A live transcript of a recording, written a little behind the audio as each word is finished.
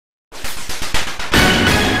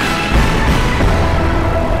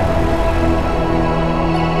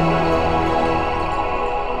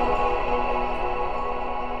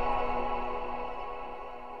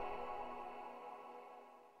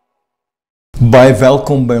Baie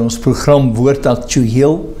welkom by ons program Woord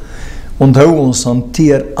Aktueel. Onthou, ons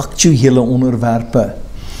hanteer aktuele onderwerpe.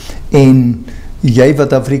 En jy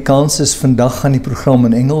wat Afrikaans is, vandag gaan die program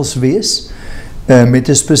in Engels wees, met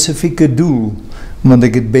 'n spesifieke doel. Want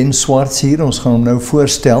ek het Ben Swartz hier, ons gaan hom nou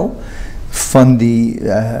voorstel, van die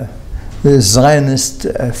Zionist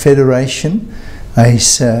Federation. Hy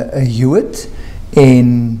is 'n Jood,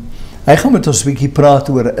 en hy gaan met ons 'n bietjie praat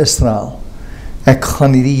oor Israel. Ek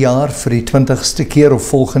gaan hierdie jaar vir die 20ste keer of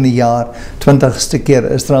volgende jaar 20ste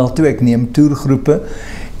keer Israel toe. Ek neem toergroepe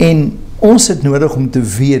en ons het nodig om te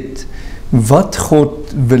weet wat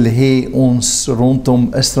God wil hê ons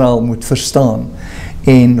rondom Israel moet verstaan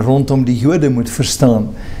en rondom die Jode moet verstaan,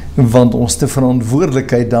 want ons te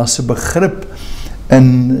verantwoordelikheid, daar's 'n begrip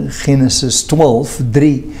in Genesis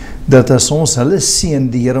 12:3 dat as ons hulle seën,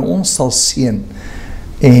 die Here ons sal seën.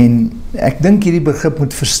 En ek dink hierdie begrip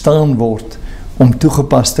moet verstaan word om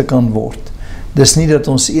toegepas te kan word. Dis nie dat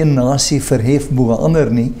ons een nasie verhef bo 'n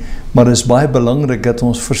ander nie, maar dit is baie belangrik dat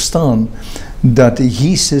ons verstaan dat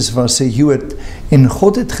Jesus was 'n Jood en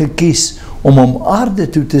God het gekies om hom aarde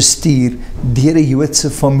toe te stuur deur 'n Joodse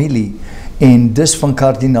familie, en dis van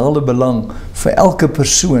kardinale belang vir elke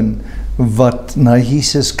persoon wat na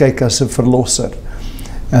Jesus kyk as 'n verlosser.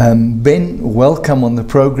 Ben, welcome on the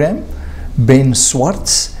program. Ben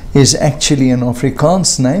Swartz is actually an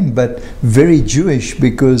Afrikaans name, but very Jewish,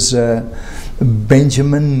 because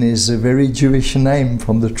Benjamin is a very Jewish name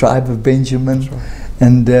from the tribe of Benjamin. Right.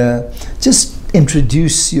 And just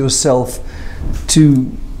introduce yourself to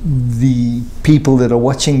the people that are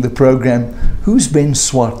watching the program. Who's Ben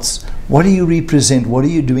Swartz? What do you represent? What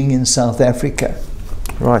are you doing in South Africa?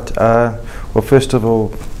 Right. Well, first of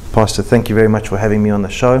all, Pastor, thank you very much for having me on the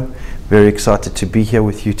show. Very excited to be here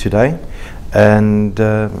with you today. And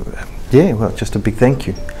yeah, well, just a big thank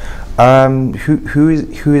you.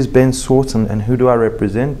 Who is Ben Swartz, and who do I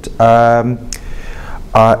represent? As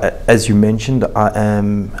you mentioned,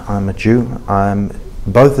 I'm a Jew. I'm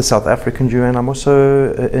both a South African Jew and I'm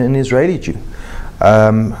also an Israeli Jew.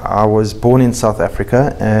 I was born in South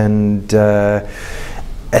Africa, and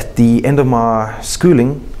at the end of my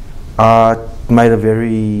schooling, I made a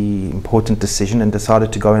very important decision and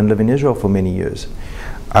decided to go and live in Israel for many years.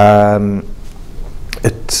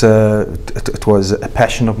 It was a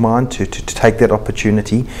passion of mine to take that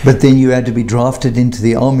opportunity. But then you had to be drafted into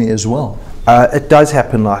the army as well. It does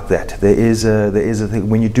happen like that. There is a thing,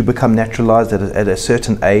 when you do become naturalized at a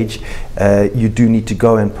certain age, you do need to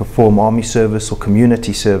go and perform army service or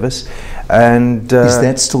community service. And is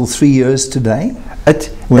that still 3 years today? It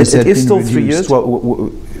is still 3 years. Well,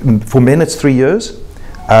 for men it's 3 years.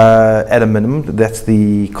 At a minimum, that's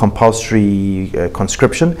the compulsory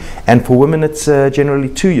conscription, and for women it's generally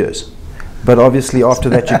 2 years. But obviously after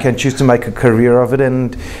that you can choose to make a career of it,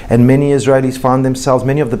 and many Israelis find themselves,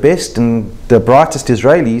 many of the best and the brightest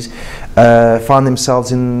Israelis find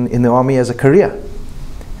themselves in the army as a career,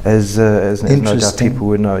 as no doubt people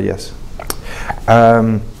would know. Yes.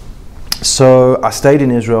 So I stayed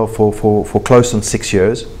in Israel for close on 6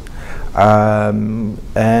 years, and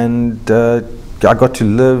I got to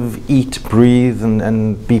live, eat, breathe,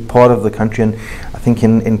 and be part of the country. And I think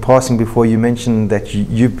in passing before, you mentioned that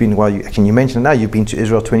you've been, well, you mentioned now you've been to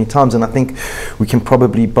Israel 20 times, and I think we can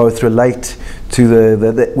probably both relate to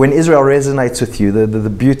the when Israel resonates with you, the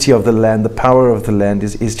beauty of the land, the power of the land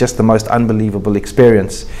is just the most unbelievable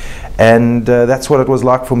experience. And that's what it was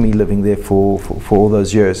like for me living there for all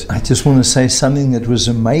those years. I just want to say something that was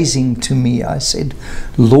amazing to me. I said,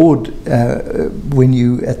 Lord, when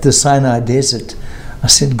you at the Sinai desert, I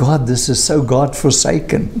said, God, this is so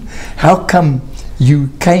God-forsaken. How come you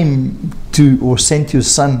came to, or sent your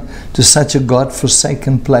son to such a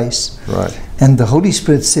God-forsaken place? Right. And the Holy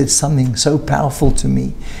Spirit said something so powerful to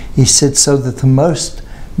me. He said, so that the most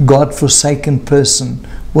God-forsaken person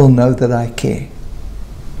will know that I care.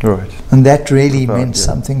 Right. And that really meant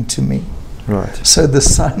something to me. Right. So the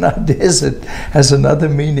Sinai desert has another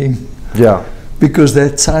meaning. Yeah. Because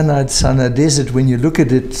that Sinai desert, when you look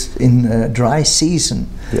at it in a dry season,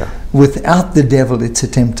 yeah, without the devil, it's a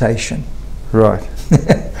temptation. Right.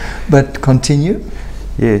 But continue.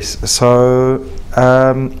 Yes. So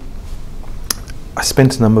I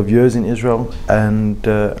spent a number of years in Israel, and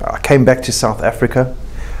I came back to South Africa.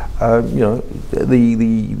 You know,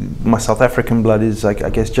 my South African blood is, I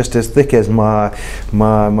guess, just as thick as my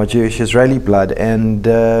Jewish Israeli blood, and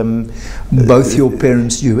both your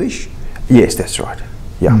parents Jewish? Yes, that's right.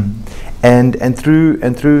 Yeah, and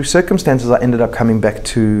through circumstances, I ended up coming back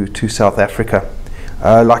to South Africa.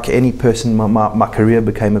 Like any person, my career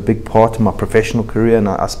became a big part of my professional career, and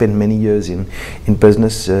I spent many years in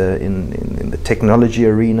business, in the technology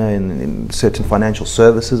arena, in certain financial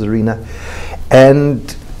services arena.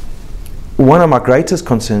 And one of my greatest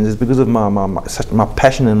concerns is because of my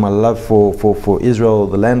passion and my love for Israel,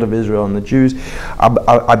 the land of Israel and the Jews,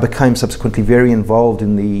 I became subsequently very involved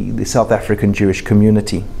in the South African Jewish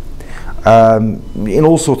community. In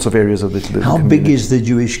all sorts of areas of the How community. big is the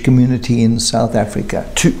Jewish community in South Africa?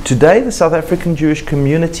 Today, the South African Jewish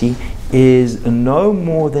community is no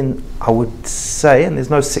more than, I would say, and there's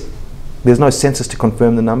no census to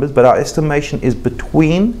confirm the numbers, but our estimation is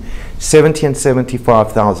between 70 and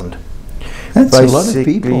 75,000. That's a lot of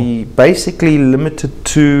people. Basically limited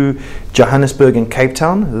to Johannesburg and Cape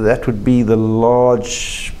Town. That would be the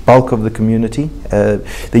large bulk of the community. There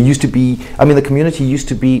used to be, the community used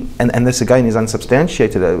to be, and this again is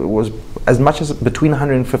unsubstantiated, it was as much as between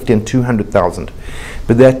 150 and 200,000.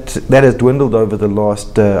 But that has dwindled over the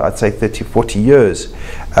last, I'd say, 30, 40 years,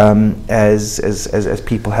 as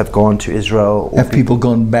people have gone to Israel. Have people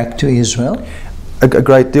gone back to Israel? A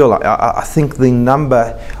great deal. I think the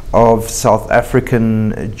number of South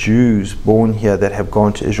African Jews born here that have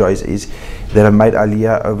gone to Israel that have made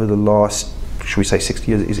Aliyah over the last, should we say,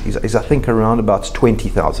 60 years, is I think around about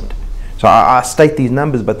 20,000. So I state these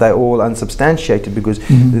numbers, but they're all unsubstantiated because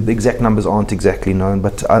the exact numbers aren't exactly known.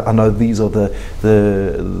 But I know these are the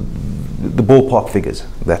ballpark figures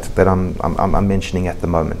that I'm mentioning at the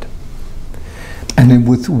moment. And then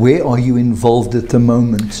where are you involved at the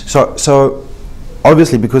moment? So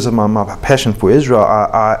obviously, because of my passion for Israel,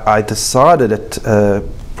 I decided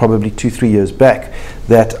probably 2-3 years back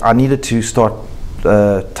that I needed to start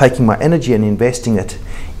taking my energy and investing it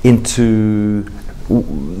into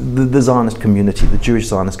the Zionist community, the Jewish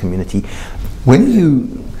Zionist community. When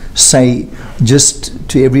you say, just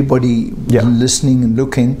to everybody listening and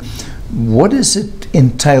looking, what does it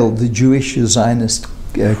entail, the Jewish Zionist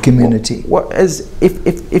community? Well, as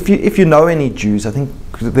if you know any Jews, I think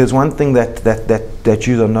there's one thing that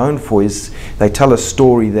Jews are known for is they tell a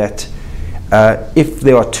story that if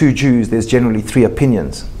there are 2 Jews, there's generally 3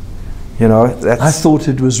 opinions. You know, I thought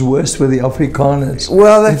it was worse with the Afrikaners.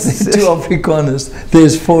 Well, that's 2 Afrikaners.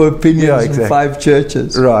 There's 4 opinions and 5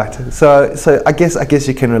 churches. Right. So I guess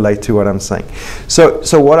you can relate to what I'm saying.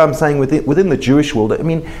 So what I'm saying within the Jewish world,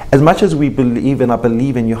 as much as we believe, and I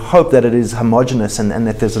believe and you hope that it is homogenous and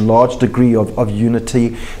that there's a large degree of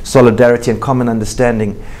unity, solidarity, and common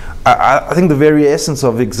understanding, I think the very essence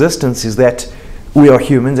of existence is that we are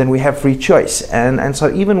humans and we have free choice. And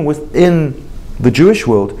so even within the Jewish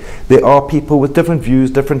world, there are people with different views,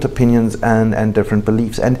 different opinions, and different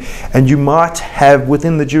beliefs. And you might have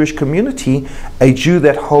within the Jewish community a Jew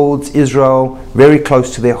that holds Israel very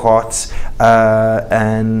close to their hearts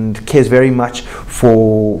and cares very much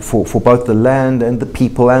for both the land and the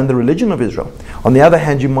people and the religion of Israel. On the other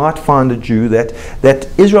hand, you might find a Jew that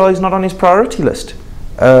Israel is not on his priority list.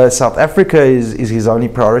 South Africa is his only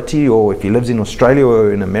priority, or if he lives in Australia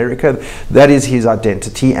or in America, that is his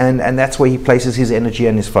identity, and that's where he places his energy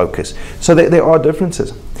and his focus. So there are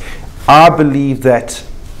differences. I believe that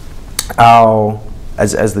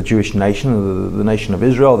as the Jewish nation, the nation of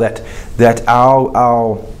Israel, that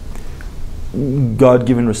our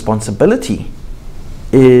God-given responsibility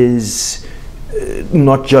is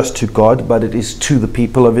not just to God, but it is to the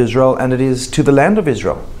people of Israel, and it is to the land of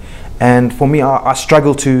Israel. And for me, I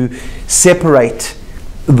struggle to separate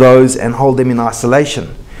those and hold them in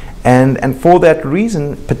isolation. And for that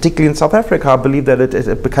reason, particularly in South Africa, I believe that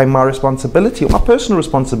it became my responsibility, or my personal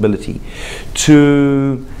responsibility,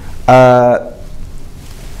 to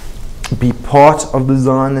be part of the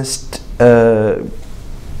Zionist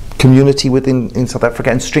community in South Africa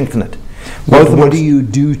and strengthen it. What do you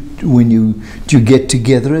do when do you get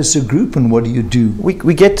together as a group, and what do you do?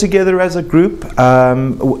 We get together as a group.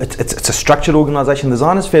 It's a structured organization. The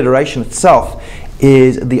Zionist Federation itself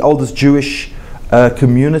is the oldest Jewish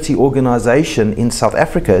community organization in South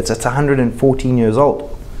Africa. It's 114 years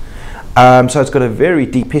old. So it's got a very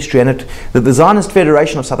deep history, and the Zionist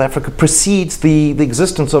Federation of South Africa precedes the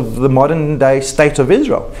existence of the modern day state of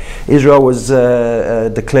Israel. Israel was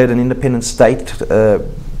declared an independent state,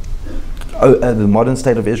 the modern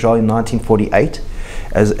state of Israel, in 1948,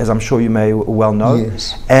 as I'm sure you may well know.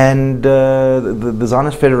 Yes. And the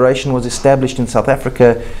Zionist Federation was established in South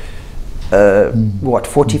Africa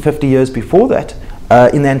 40, 50 years before that,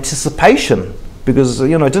 in anticipation because,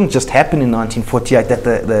 you know, it didn't just happen in 1948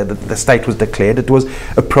 that the state was declared. It was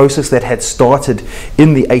a process that had started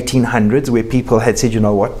in the 1800s, where people had said, you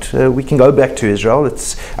know what, we can go back to Israel.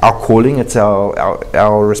 It's our calling, it's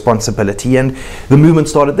our responsibility. And the movement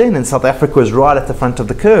started then, and South Africa was right at the front of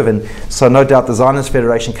the curve. And so no doubt the Zionist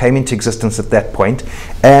Federation came into existence at that point.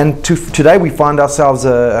 And today we find ourselves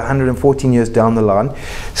 114 years down the line.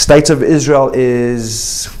 State of Israel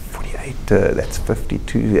is 48, that's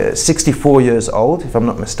 52, 64 years old, if I'm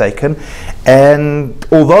not mistaken. And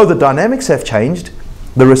although the dynamics have changed,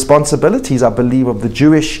 the responsibilities, I believe, of the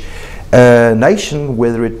Jewish nation,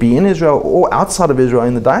 whether it be in Israel or outside of Israel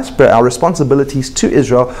in the diaspora, our responsibilities to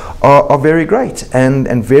Israel are very great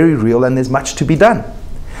and very real, and there's much to be done.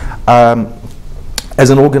 As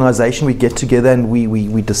an organization, we get together and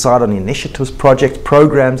we decide on initiatives, projects,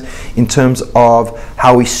 programs in terms of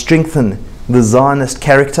how we strengthen the Zionist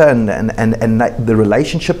character and the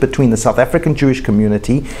relationship between the South African Jewish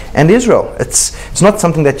community and Israel. It's not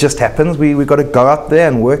something that just happens. We've got to go out there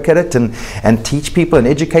and work at it and teach people and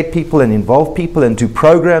educate people and involve people and do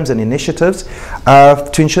programs and initiatives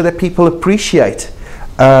to ensure that people appreciate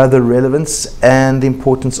the relevance and the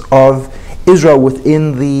importance of Israel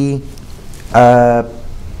within the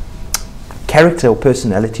character or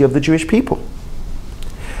personality of the Jewish people.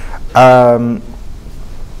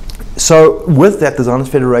 So with that, the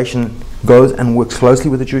Zionist Federation goes and works closely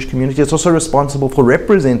with the Jewish community. It's also responsible for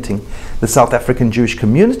representing the South African Jewish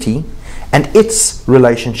community and its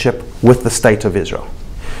relationship with the State of Israel.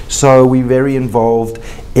 So we're very involved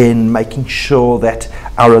in making sure that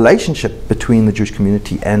our relationship between the Jewish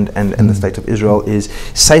community and the State of Israel is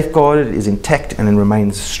safeguarded, is intact, and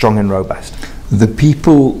remains strong and robust. The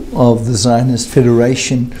people of the Zionist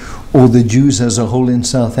Federation, or the Jews as a whole in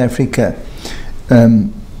South Africa,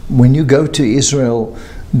 when you go to Israel,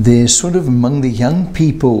 they're sort of among the young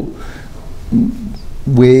people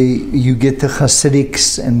where you get the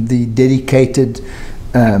Hasidics and the dedicated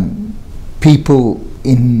people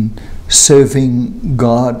in serving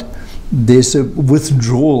God. There's a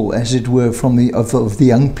withdrawal, as it were, from of the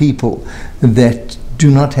young people that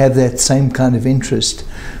do not have that same kind of interest.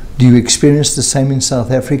 Do you experience the same in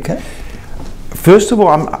South Africa? First of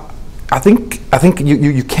all, I think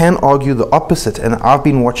you can argue the opposite, and I've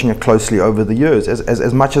been watching it closely over the years.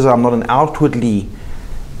 As much as I'm not an outwardly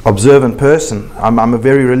observant person, I'm a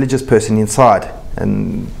very religious person inside,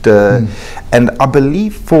 and I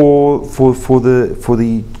believe for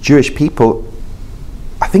the Jewish people,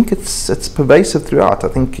 I think it's pervasive throughout. I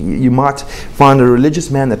think you might find a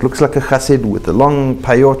religious man that looks like a chassid with the long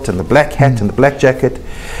payot and the black hat and the black jacket,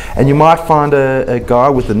 and you might find a guy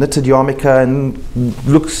with a knitted yarmulke and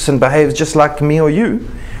looks and behaves just like me or you.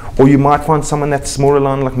 Or you might find someone that's more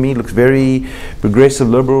aligned like me, looks very progressive,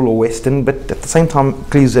 liberal, or Western, but at the same time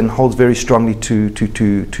cleaves and holds very strongly to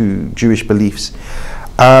Jewish beliefs.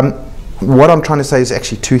 What I'm trying to say is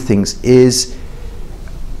actually two things. Is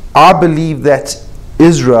I believe that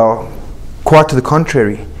Israel, quite to the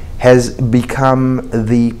contrary, has become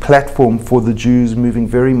the platform for the Jews moving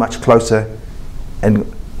very much closer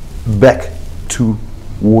and back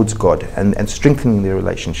towards God and strengthening their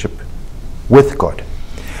relationship with God.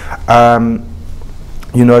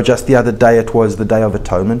 You know, just the other day it was the Day of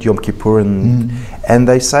Atonement, Yom Kippur, and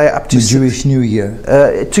they say up to the Jewish New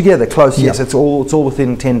Year together, close. Yeah. Yes, it's all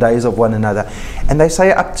within 10 days of one another, and they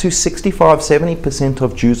say up to 65-70%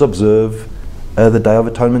 of Jews observe the Day of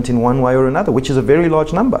Atonement in one way or another, which is a very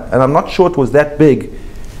large number, and I'm not sure it was that big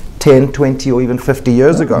 10, 20, or even 50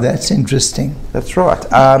 years ago. That's interesting. That's right.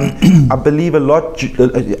 I believe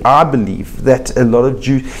that a lot of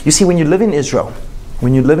Jews, you see, when you live in Israel,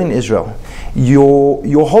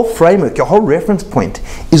 your whole framework, your whole reference point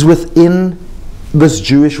is within this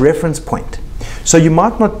Jewish reference point. So you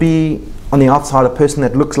might not be on the outside a person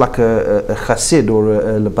that looks like a chassid or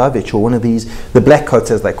a Lubavitch or one of these, the black coats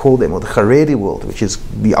as they call them, or the Haredi world, which is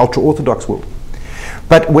the ultra-Orthodox world.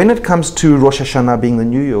 But when it comes to Rosh Hashanah being the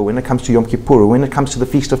New Year, when it comes to Yom Kippur, when it comes to the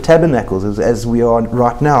Feast of Tabernacles, as we are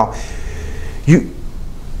right now,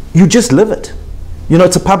 you just live it. You know,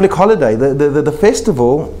 it's a public holiday. The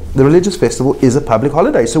festival, the religious festival, is a public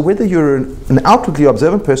holiday. So whether you're an outwardly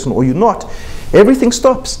observant person or you're not, everything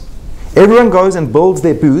stops. Everyone goes and builds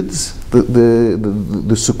their booths, the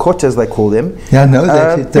sukkot as they call them. Yeah, I know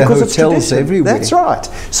that. The hotels everywhere. That's right.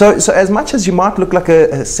 So as much as you might look like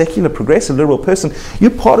a secular, progressive, liberal person,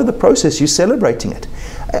 you're part of the process. You're celebrating it.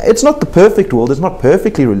 It's not the perfect world. It's not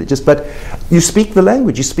perfectly religious, but you speak the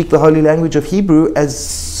language. You speak the holy language of Hebrew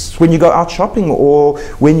as it's when you go out shopping or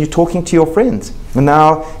when you're talking to your friends. And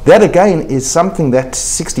now that again is something that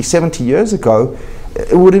 60, 70 years ago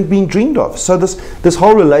it wouldn't have been dreamed of. So this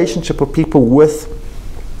whole relationship of people with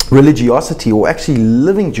religiosity, or actually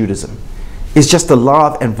living Judaism, is just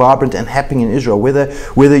alive and vibrant and happening in Israel.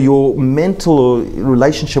 Whether your mental or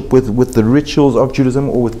relationship with the rituals of Judaism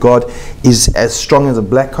or with God is as strong as a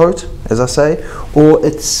black coat, as I say, or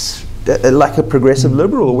it's like a progressive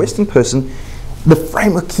liberal or Western person, the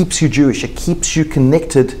framework keeps you Jewish. It keeps you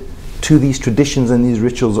connected to these traditions and these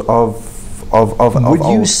rituals of Would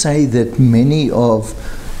you say that many of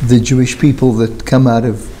the Jewish people that come out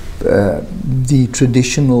of the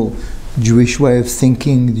traditional Jewish way of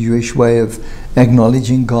thinking, the Jewish way of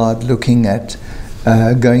acknowledging God, looking at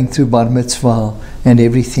going through bar mitzvah and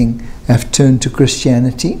everything, have turned to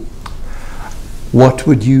Christianity?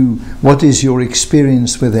 What is your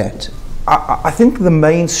experience with that? I think the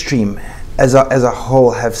mainstream as a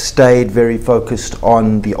whole have stayed very focused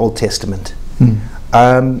on the Old Testament.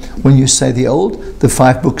 When you say the Old, the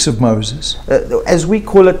 5 books of Moses, as we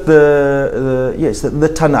call it,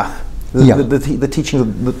 the Tanakh, the teachings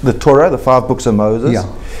of the Torah, the 5 books of Moses.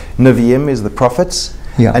 Nevi'im is the prophets,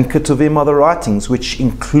 and Ketuvim are the writings, which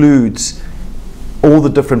includes all the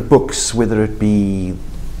different books, whether it be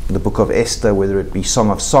the book of Esther, whether it be Song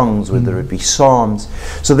of Songs, whether it be Psalms.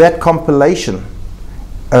 So that compilation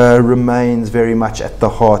remains very much at the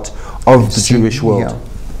heart of the Jewish world.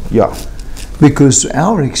 Because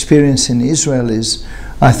our experience in Israel is,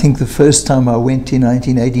 I think the first time I went in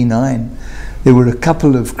 1989, there were a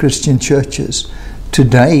couple of Christian churches.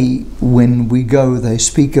 Today, when we go, they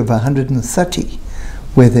speak of 130.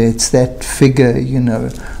 Whether it's that figure,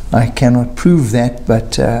 I cannot prove that,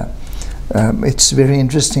 but it's very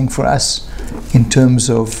interesting for us in terms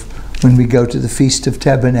of when we go to the Feast of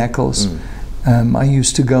Tabernacles. I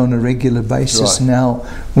used to go on a regular basis. Now,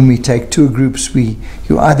 when we take tour groups,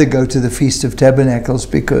 you either go to the Feast of Tabernacles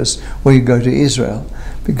or you go to Israel,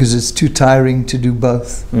 because it's too tiring to do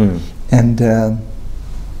both. And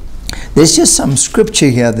there's just some scripture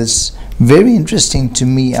here that's very interesting to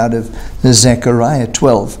me out of Zechariah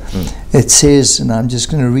 12. It says, and I'm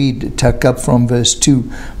just going to read, tuck up from verse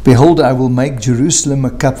 2, "Behold, I will make Jerusalem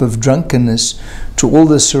a cup of drunkenness to all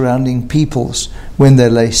the surrounding peoples when they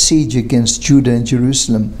lay siege against Judah and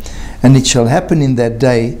Jerusalem. And it shall happen in that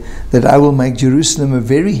day that I will make Jerusalem a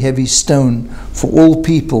very heavy stone for all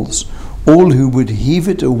peoples. All who would heave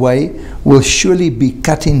it away will surely be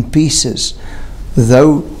cut in pieces,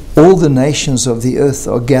 though all the nations of the earth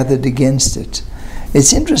are gathered against it."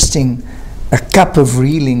 It's interesting, a cup of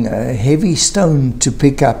reeling, a heavy stone to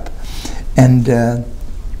pick up. And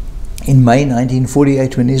in May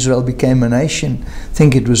 1948, when Israel became a nation, I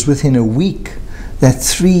think it was within a week that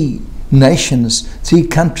 3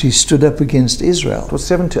 countries stood up against Israel. It was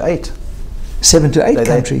 7 to 8. 7 to 8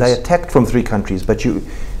 countries. They attacked from 3 countries, but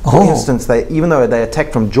for instance, even though they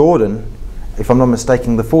attacked from Jordan, if I'm not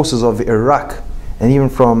mistaken, the forces of Iraq and even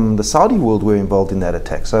from the Saudi world were involved in that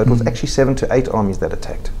attack. So it was actually 7 to 8 armies that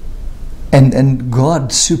attacked. And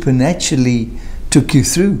God supernaturally took you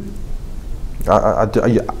through.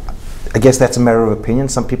 I guess that's a matter of opinion.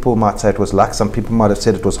 Some people might say it was luck. Some people might have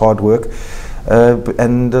said it was hard work.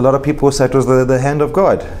 And a lot of people say it was the hand of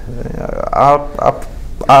God.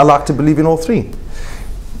 I like to believe in all 3.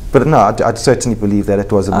 But no, I'd certainly believe that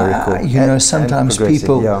it was a miracle. Sometimes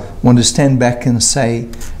people want to stand back and say,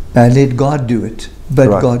 let God do it.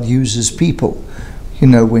 But God uses people.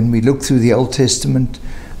 When we look through the Old Testament,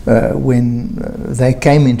 when they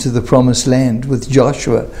came into the Promised Land with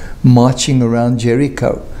Joshua marching around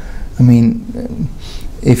Jericho, I mean,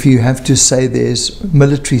 if you have to say there's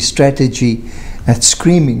military strategy at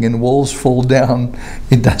screaming and walls fall down,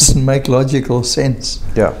 it doesn't make logical sense.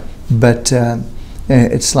 But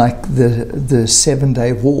it's like the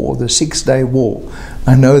 7-day war, the 6-day war.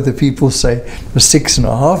 I know the people say it was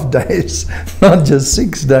 6.5 days, not just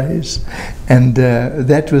 6 days. And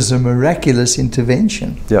that was a miraculous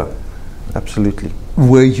intervention. Yeah, absolutely.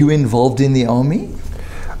 Were you involved in the army?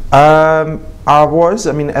 I was.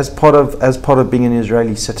 I mean, as part of being an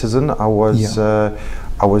Israeli citizen, I was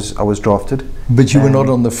drafted. But you were not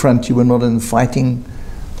on the front. You were not in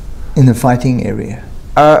the fighting area.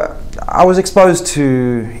 I was exposed to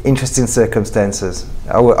interesting circumstances.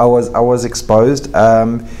 I was exposed.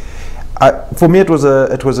 For me, it was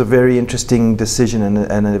a very interesting decision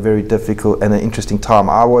and a very difficult and an interesting time.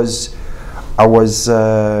 I was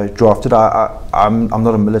drafted. I'm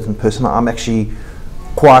not a militant person. I'm actually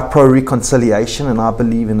quite pro-reconciliation, and I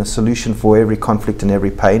believe in a solution for every conflict and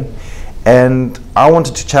every pain. And I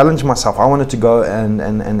wanted to challenge myself. I wanted to go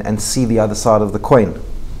and see the other side of the coin.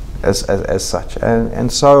 as such.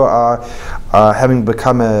 And so having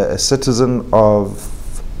become a citizen of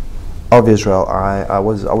Israel, I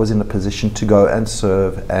was in a position to go and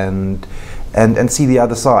serve and see the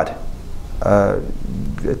other side.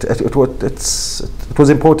 It was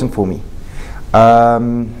important for me.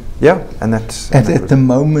 Yeah, and that. At the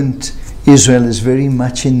moment, Israel is very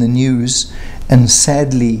much in the news, and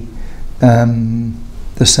sadly,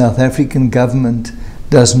 the South African government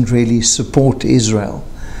doesn't really support Israel.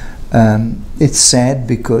 It's sad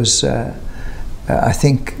because I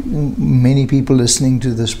think many people listening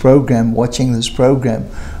to this program, watching this program,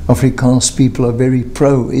 Afrikaans people are very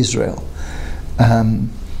pro-Israel.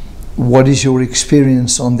 What is your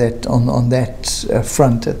experience on that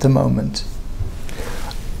front at the moment?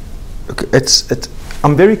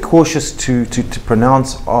 I'm very cautious to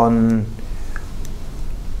pronounce on.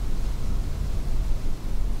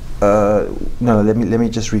 No, let me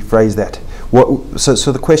just rephrase that.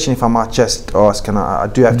 So the question, if I might just ask, and I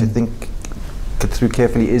do have to think it through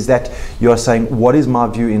carefully, is that you are saying what is my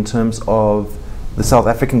view in terms of the South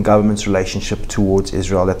African government's relationship towards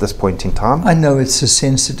Israel at this point in time? I know it's a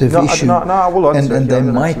sensitive issue. No, I will answer and they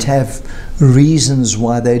might have reasons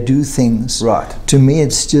why they do things. Right. To me,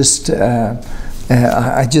 it's just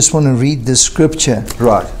I just want to read the scripture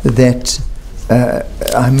that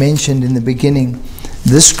I mentioned in the beginning.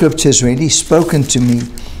 This scripture has really spoken to me.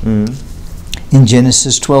 In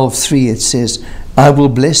Genesis 12:3, it says, "I will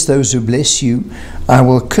bless those who bless you. I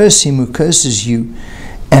will curse him who curses you,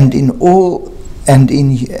 and in you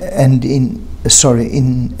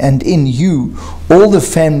all the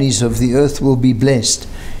families of the earth will be blessed.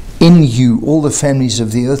 In you all the families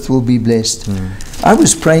of the earth will be blessed." I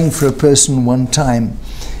was praying for a person one time,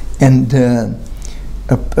 and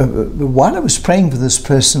while I was praying for this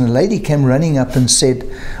person, a lady came running up and said,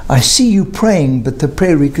 "I see you praying, but the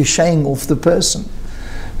prayer ricocheting off the person."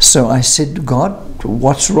 So I said, "God,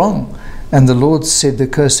 what's wrong?" And the Lord said the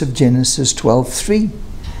curse of Genesis 12:3.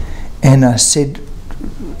 And I said,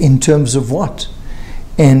 "In terms of what?"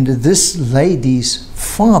 And this lady's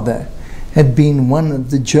father had been one of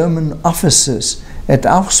the German officers at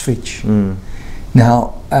Auschwitz.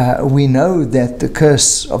 Now, we know that the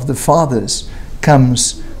curse of the fathers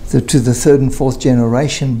comes to the third and fourth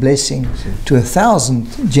generation, blessing to 1,000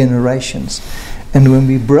 generations. And when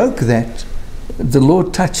we broke that, the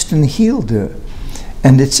Lord touched and healed her.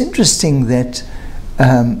 And it's interesting that,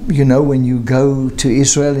 you know, when you go to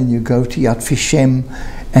Israel and you go to Yad Vashem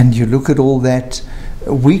and you look at all that,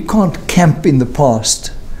 we can't camp in the past,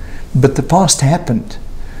 but the past happened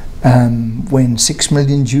when 6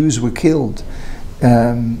 million Jews were killed.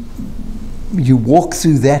 You walk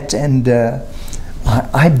through that, and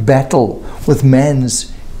I battle with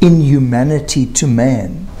man's inhumanity to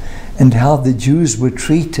man and how the Jews were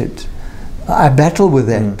treated. I battle with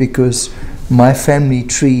that because my family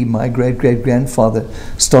tree, my great-great-grandfather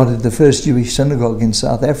started the first Jewish synagogue in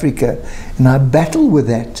South Africa, and I battle with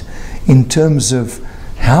that in terms of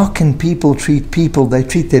how can people treat people? They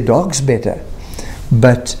treat their dogs better.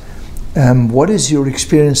 But what is your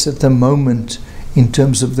experience at the moment in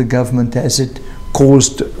terms of the government? Has it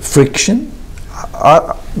caused friction?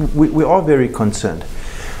 We are very concerned.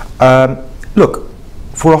 Look,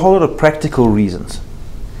 for a whole lot of practical reasons,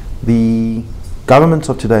 the government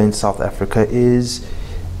of today in South Africa is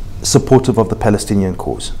supportive of the Palestinian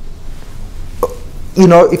cause. You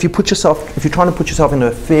know, if you're trying to put yourself in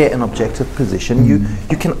a fair and objective position,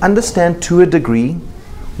 you can understand to a degree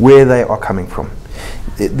where they are coming from.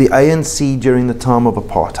 The ANC during the time of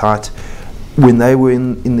apartheid, when they were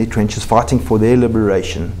in their trenches fighting for their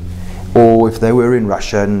liberation, or if they were in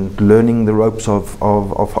Russia and learning the ropes of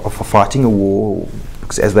fighting a war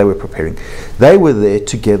as they were preparing, they were there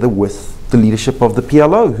together with the leadership of the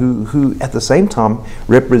PLO, who at the same time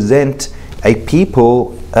represent a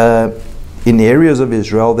people in areas of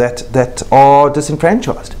Israel that are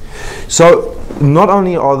disenfranchised. So not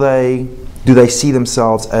only do they see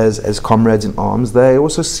themselves as comrades in arms, they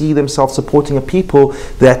also see themselves supporting a people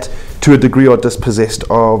that to a degree are dispossessed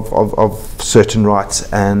of certain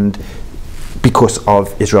rights and because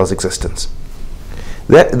of Israel's existence.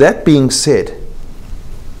 That being said,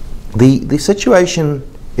 the situation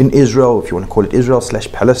in Israel, if you want to call it Israel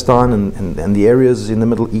 / Palestine and the areas in the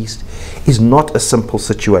Middle East, is not a simple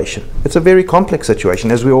situation. It's a very complex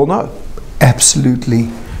situation, as we all know. Absolutely.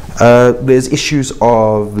 There's issues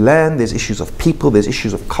of land, there's issues of people, there's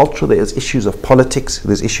issues of culture, there's issues of politics,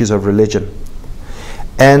 there's issues of religion.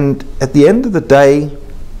 And at the end of the day,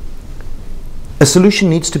 a solution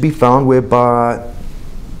needs to be found whereby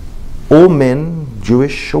all men,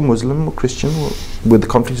 Jewish or Muslim or Christian, where the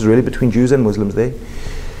conflict is really between Jews and Muslims there,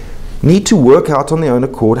 need to work out on their own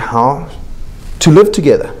accord how to live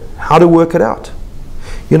together, how to work it out.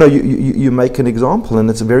 You know, you make an example, and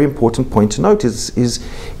it's a very important point to note, is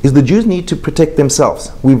the Jews need to protect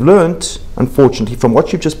themselves. We've learned, unfortunately, from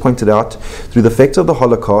what you've just pointed out, through the effects of the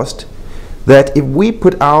Holocaust, that if we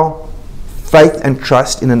put our faith and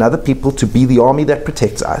trust in another people to be the army that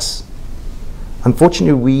protects us,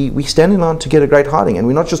 unfortunately, we stand in line to get a great hiding. And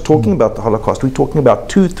we're not just talking about the Holocaust, we're talking about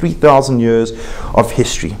 2,000-3,000 years of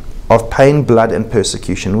history, of pain, blood, and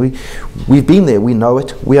persecution. We've been there, we know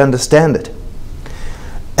it, we understand it.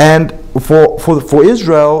 And for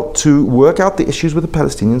Israel to work out the issues with the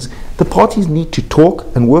Palestinians, the parties need to talk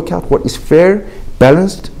and work out what is fair,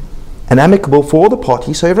 balanced, and amicable for all the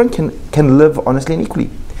parties, so everyone can live honestly and equally.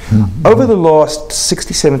 Over the last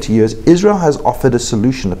 60, 70 years, Israel has offered a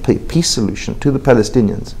solution, a peace solution to the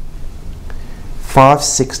Palestinians 5,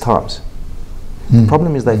 6 times. The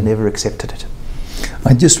problem is they've never accepted it.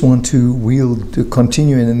 I just want to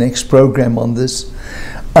continue in the next program on this.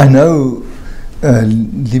 I know,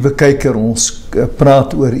 liewe kyker, ons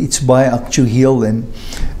praat oor iets baie aktueel en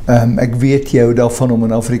ek weet jy hou daarvan om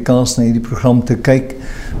in Afrikaans na hierdie program te kyk,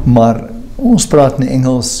 maar ons praat in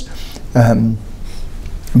Engels.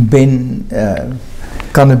 Ben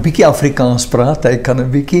kan 'n bietjie Afrikaans praat, hy kan 'n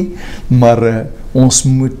bietjie, maar ons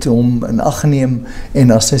moet hom in ag neem,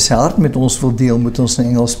 en as hy sy hart met ons wil deel, moet ons in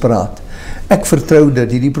Engels praat. Ek vertrou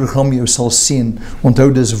dat hierdie program jou sal seën.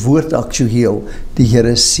 Onthou, dis Woord Aktueel. Die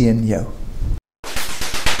Here seën jou.